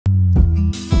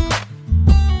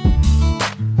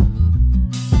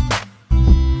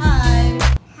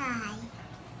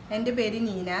എൻ്റെ പേര്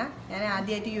നീന. ഞാൻ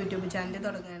ആദ്യമായിട്ട് യൂട്യൂബ് ചാനൽ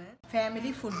തുടങ്ങുകയാണ്. Family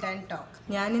food and talk.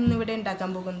 ഞാൻ ഇന്നിവിടെ ഉണ്ടാക്കാൻ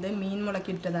പോകുന്നത് മീൻ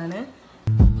മുളക്കിട്ടതാണ്.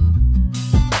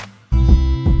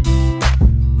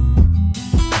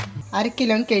 അര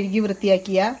കിലോ കഴുകി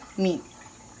വൃത്തിയാക്കിയ മീൻ,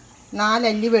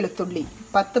 4 അല്ലി വെളുത്തുള്ളി,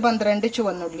 10-12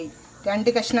 ചുവന്നുള്ളി,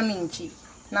 2 കഷ്ണം ഇഞ്ചി,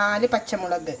 4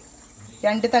 പച്ചമുളക്,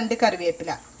 2 തണ്ട്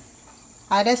കറിവേപ്പില,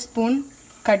 1/2 സ്പൂൺ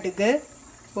കടുക്,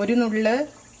 1 നുള്ള്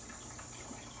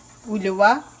ഉലുവ,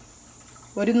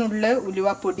 1 നുള്ള്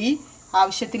ഉലുവപ്പൊടി,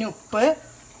 ആവശ്യത്തിന് ഉപ്പ്,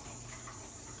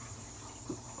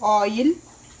 ഓയിൽ,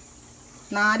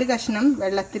 4 കഷ്ണം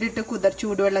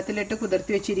ചൂടുവെള്ളത്തിലിട്ട്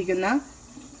കുതിർത്തി വെച്ചിരിക്കുന്ന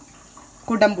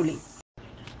കുടംപുളി.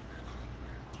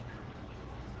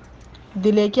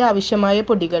 ഇതിലേക്ക് ആവശ്യമായ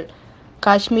പൊടികൾ: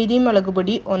 കാശ്മീരി മുളക്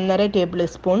പൊടി 1.5 ടേബിൾ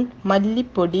സ്പൂൺ,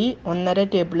 മല്ലിപ്പൊടി 1.5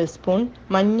 ടേബിൾ സ്പൂൺ,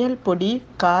 മഞ്ഞൾപ്പൊടി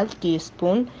 1/4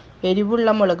 ടീസ്പൂൺ,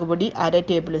 എരിവുള്ള മുളക് പൊടി 1/2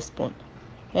 ടേബിൾ സ്പൂൺ.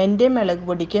 എൻ്റെ മുളക്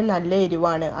പൊടിക്ക് നല്ല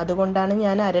എരിവാണ്, അതുകൊണ്ടാണ്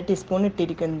ഞാൻ 1/2 ടീസ്പൂൺ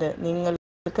ഇട്ടിരിക്കുന്നത്.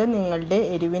 നിങ്ങൾക്ക് നിങ്ങളുടെ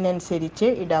എരിവിനനുസരിച്ച്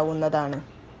ഇടാവുന്നതാണ്.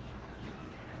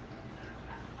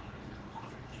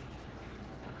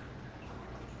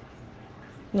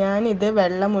 ഞാനിത്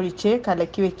വെള്ളമൊഴിച്ച്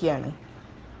കലക്കി വയ്ക്കുകയാണ്.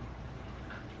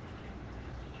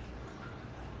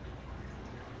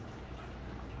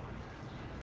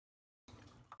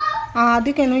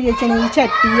 ആദ്യമൊക്കെ എന്ന് വിചാരിച്ചാൽ ഈ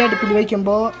ചട്ടി അടുപ്പിൽ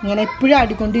വയ്ക്കുമ്പോൾ ഇങ്ങനെ എപ്പോഴും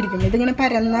ആടിക്കൊണ്ടിരിക്കും. ഇതിങ്ങനെ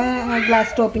പരന്ന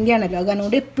ഗ്ലാസ് ടോപ്പിൻ്റെ ആണല്ലോ,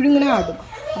 അതുകൊണ്ട് എപ്പോഴും ഇങ്ങനെ ആടും.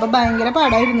 അപ്പോൾ ഭയങ്കര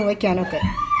പാടായിരുന്നു വയ്ക്കാനൊക്കെ.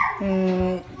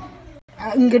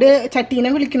 ഇങ്ങോട്ട്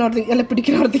ചട്ടീനെ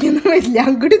പിടിക്കണോർത്തേക്കൊന്നും വരില്ല,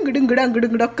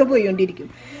 അങ്ങോട്ടും ഒക്കെ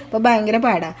പോയിക്കൊണ്ടിരിക്കും. അപ്പോൾ ഭയങ്കര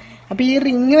പാടാണ്. അപ്പോൾ ഈ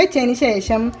റിങ് വെച്ചതിന്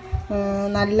ശേഷം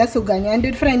നല്ല സുഖമാണ്. ഞാൻ എൻ്റെ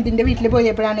ഒരു ഫ്രണ്ടിൻ്റെ വീട്ടിൽ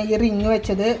പോയപ്പോഴാണ് ഈ റിങ്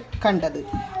വെച്ചത് കണ്ടത്.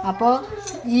 അപ്പോൾ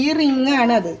ഈ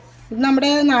റിങ്ങാണത്. ഇത് നമ്മുടെ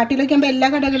നാട്ടിലൊക്കെ ആകുമ്പോൾ എല്ലാ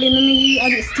കടകളിൽ നിന്നും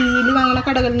ഈ സ്റ്റീൽ വാങ്ങുന്ന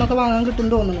കടകളിൽ നിന്നൊക്കെ വാങ്ങാൻ കിട്ടും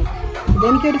തോന്നുന്നു.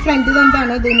 ഇതെനിക്കൊരു ഫ്രണ്ട്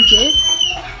തന്നാണ് ഇതെനിക്ക്.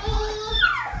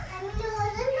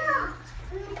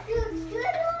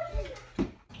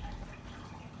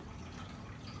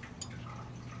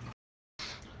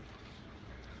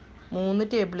 മൂന്ന്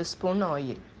ടേബിൾ സ്പൂൺ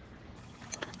ഓയിൽ,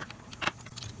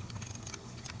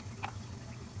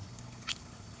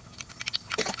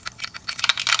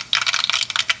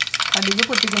 കടുക്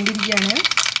പൊട്ടിക്കൊണ്ടിരിക്കുകയാണ്.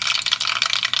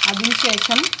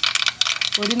 അതിനുശേഷം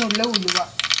 1 നുള്ള ഉലുവ,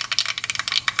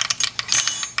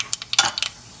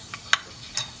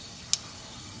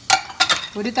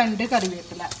 1 തണ്ട്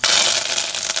കറിവേപ്പില,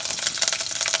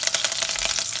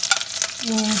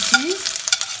 ഇഞ്ചി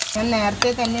ഞാൻ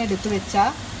നേരത്തെ തന്നെ എടുത്തു വെച്ച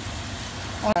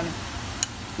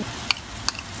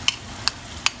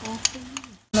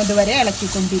അതുവരെ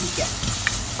ഇളക്കിക്കൊണ്ടിരിക്കുക.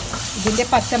 ഇതിൻ്റെ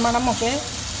പച്ചമണമൊക്കെ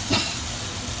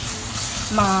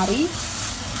മാറി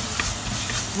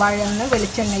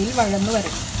വെളിച്ചെണ്ണയിൽ വഴന്ന്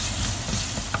വരും.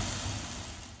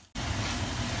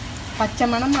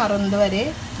 പച്ചമണം മാറുന്നത് വരെ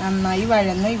നന്നായി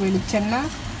വഴന്ന് വെളിച്ചെണ്ണ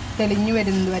തെളിഞ്ഞു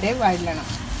വരുന്നത് വരെ വഴലണം.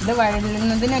 ഇത്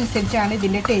വഴലുന്നതിനനുസരിച്ചാണ്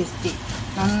ഇതിൻ്റെ ടേസ്റ്റ്.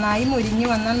 നന്നായി മുരിഞ്ഞു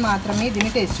വന്നാൽ മാത്രമേ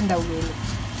ഇതിന് ടേസ്റ്റ് ഉണ്ടാവുകയുള്ളൂ.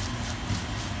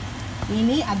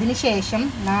 ഇനി അതിന് ശേഷം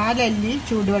 4 അല്ലി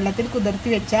ചൂടുവെള്ളത്തിൽ കുതിർത്തി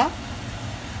വെച്ച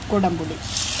കുടംപുളി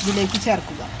ഇതിലേക്ക്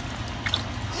ചേർക്കുക.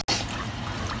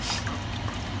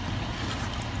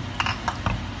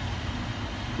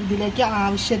 ഇതിലേക്ക്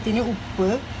ആവശ്യത്തിന് ഉപ്പ്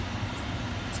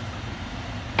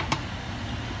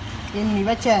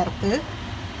എന്നിവ ചേർത്ത്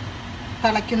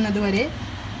തിളയ്ക്കുന്നത് വരെ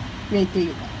വെയിറ്റ്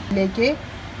ചെയ്യുക. ഇതിലേക്ക്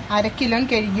 1/2 കിലോ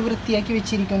കഴുകി വൃത്തിയാക്കി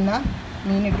വെച്ചിരിക്കുന്ന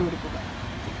മീൻ ഇട്ട് കൊടുക്കുക.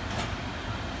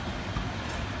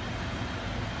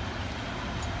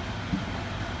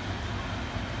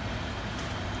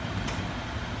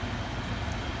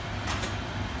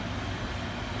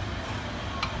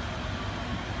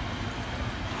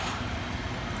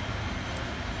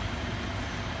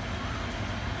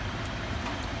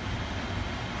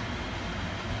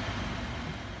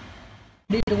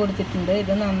 ഇട്ട് കൊടുത്തിട്ടുണ്ട്.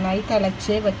 ഇത് നന്നായി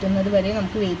തിളച്ച് വറ്റുന്നത് വരെ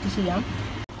നമുക്ക് വെയിറ്റ് ചെയ്യാം.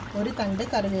 1 തണ്ട്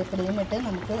കറിവേപ്പിലയും ഇട്ട്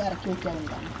നമുക്ക് ഇറക്കി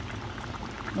വയ്ക്കാവുന്നതാണ്.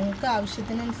 നിങ്ങൾക്ക്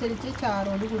ആവശ്യത്തിനനുസരിച്ച്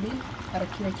ചാറോട് കൂടി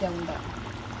ഇറക്കി വയ്ക്കാവുന്നതാണ്.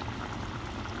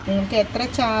 നിങ്ങൾക്ക് എത്ര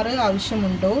ചാറ്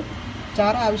ആവശ്യമുണ്ടോ,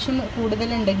 ചാറ് ആവശ്യം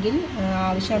കൂടുതലുണ്ടെങ്കിൽ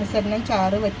ആവശ്യാനുസരണം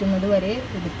ചാറ് വറ്റുന്നത് വരെ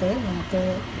എടുത്ത് നമുക്ക്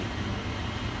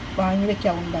വാങ്ങി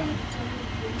വയ്ക്കാവുന്നതാണ്.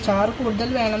 ചാറ് കൂടുതൽ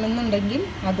വേണമെന്നുണ്ടെങ്കിൽ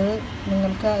അത്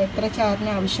നിങ്ങൾക്ക് എത്ര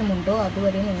ചാറിന് ആവശ്യമുണ്ടോ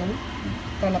അതുവരെ നിങ്ങൾ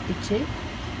തിളപ്പിച്ച്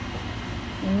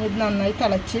ഇനി ഇത് നന്നായി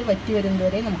തിളച്ച് വറ്റി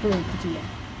വരുന്നതുവരെ നമുക്ക് വെയിറ്റ് ചെയ്യാം.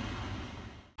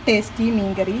 ടേസ്റ്റി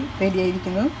മീൻകറി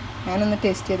റെഡിയായിരിക്കുന്നു. ഞാനൊന്ന്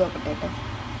ടേസ്റ്റ് ചെയ്ത് നോക്കട്ടെ കേട്ടോ.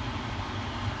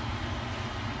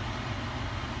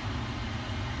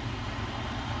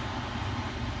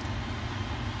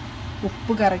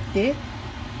 ഉപ്പ് കറക്റ്റ്,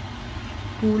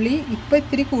 പുളി ഇപ്പം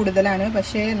ഇത്തിരി കൂടുതലാണ്,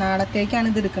 പക്ഷേ നാളത്തേക്കാണ്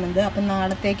ഇത് എടുക്കുന്നത്. അപ്പം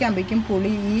നാളത്തേക്കാകുമ്പോഴേക്കും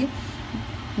പുളി ഈ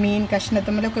മീൻ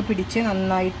കഷ്ണത്തുമ്മലൊക്കെ പിടിച്ച്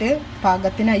നന്നായിട്ട്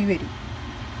പാകത്തിനായി വരും.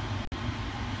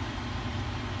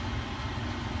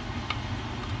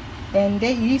 എൻ്റെ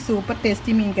ഈ സൂപ്പർ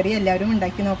ടേസ്റ്റി മീൻ കറി എല്ലാവരും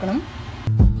ഉണ്ടാക്കി നോക്കണം.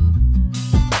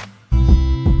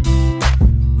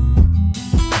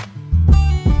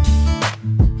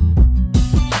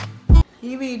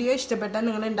 ഈ വീഡിയോ ഇഷ്ടപ്പെട്ടാൽ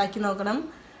നിങ്ങൾ ഉണ്ടാക്കി നോക്കണം.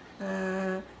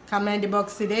 കമൻറ്റ്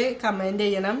ബോക്സിൽ കമൻറ്റ്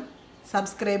ചെയ്യണം,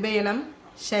 സബ്സ്ക്രൈബ് ചെയ്യണം,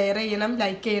 ഷെയർ ചെയ്യണം,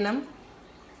 ലൈക്ക് ചെയ്യണം.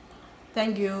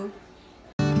 Thank you.